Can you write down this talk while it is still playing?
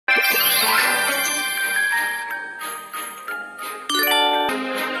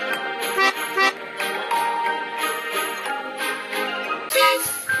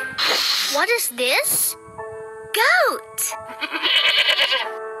is this? Goat!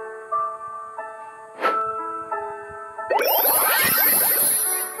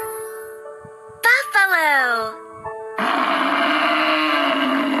 Buffalo!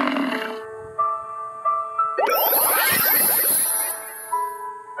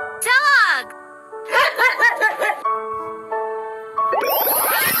 Dog!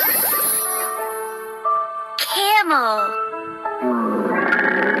 Camel!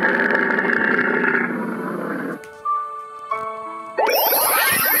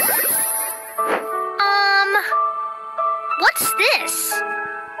 What's this?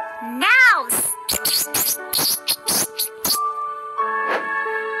 Mouse!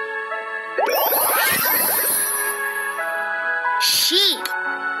 Sheep!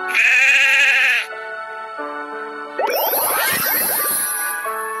 Cat!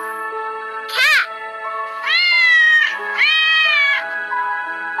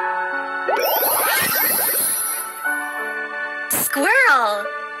 Squirrel!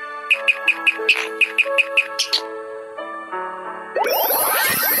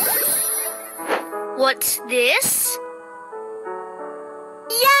 What's this?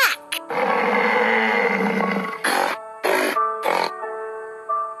 Yak!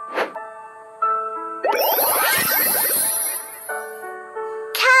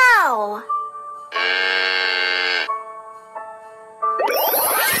 Cow!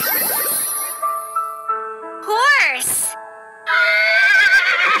 Horse!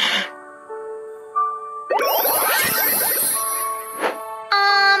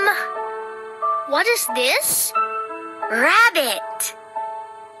 What is this? Rabbit!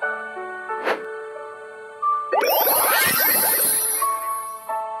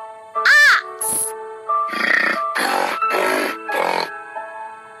 Ox!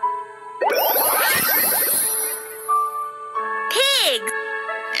 Pig!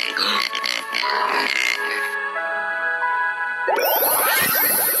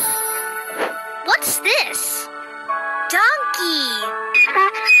 What's this? Donkey!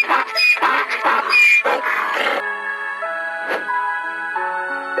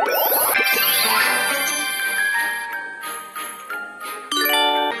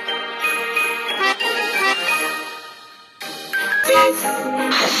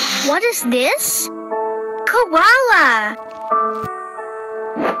 What is this? Koala!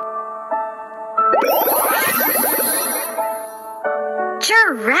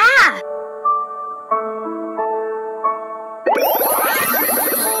 Giraffe!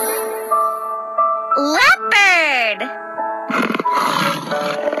 Leopard!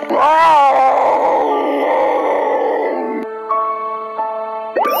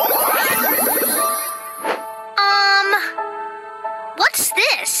 What's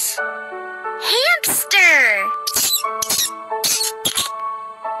this? Hamster!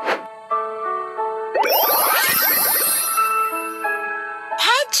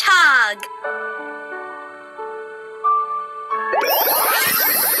 Hedgehog!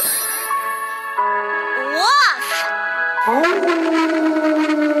 Wolf!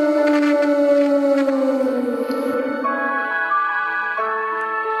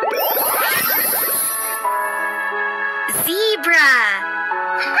 Zebra!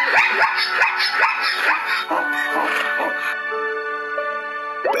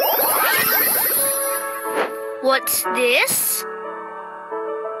 What's this?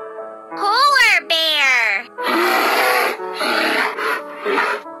 Polar bear!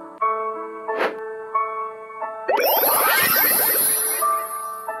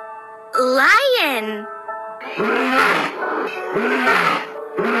 Lion!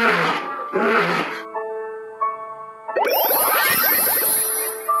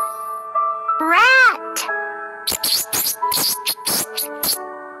 Rat!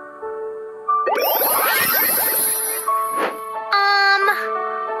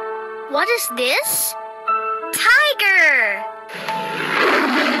 What is this? Tiger!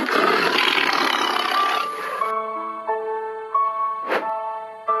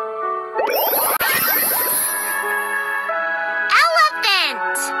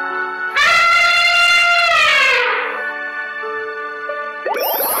 Elephant!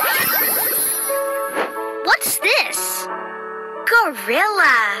 What's this?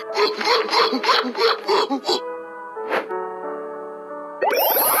 Gorilla!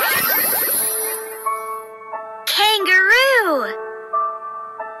 Kangaroo!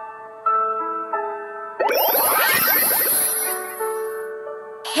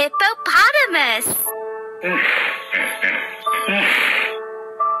 Hippopotamus!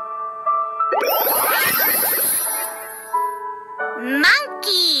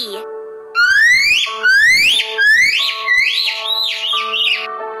 Monkey!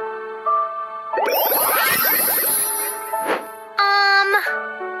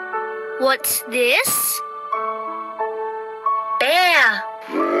 What's this? Bear.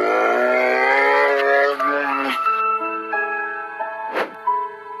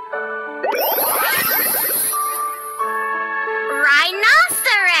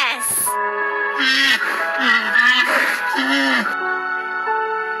 Rhinoceros.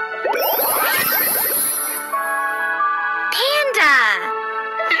 Panda.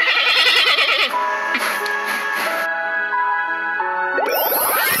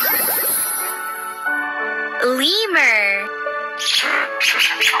 Lemur.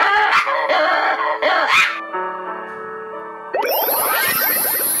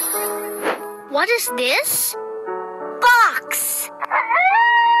 What is this? Fox.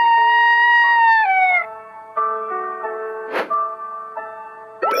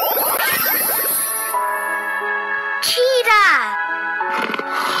 Cheetah.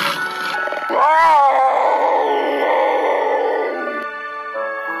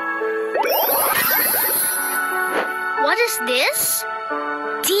 What is this?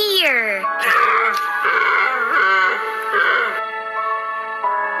 Deer.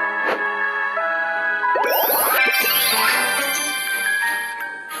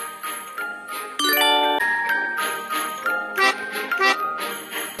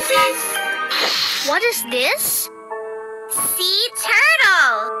 What is this? Sea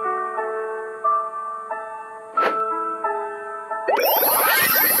turtle.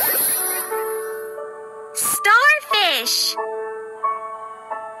 Starfish.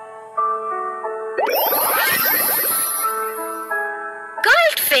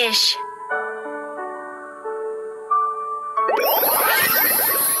 Goldfish.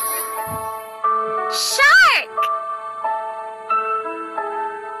 Shark.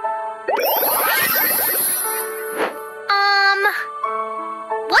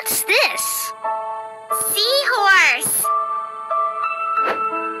 What's this? Seahorse.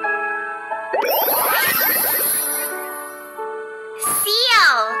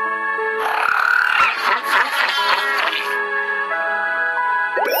 Seal.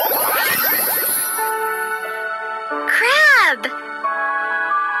 Crab.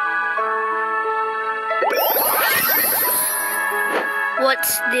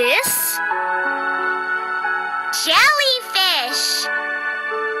 What's this? Jellyfish.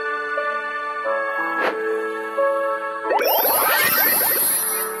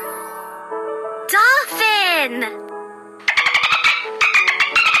 Dolphin.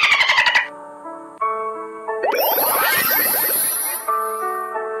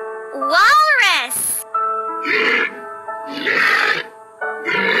 Walrus.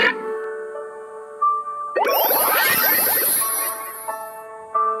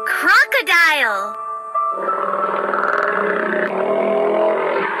 Crocodile.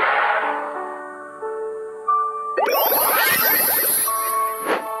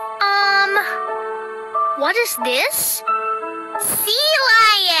 What is this? Sea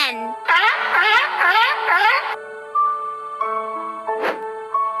lion.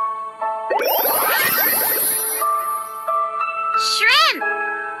 Shrimp.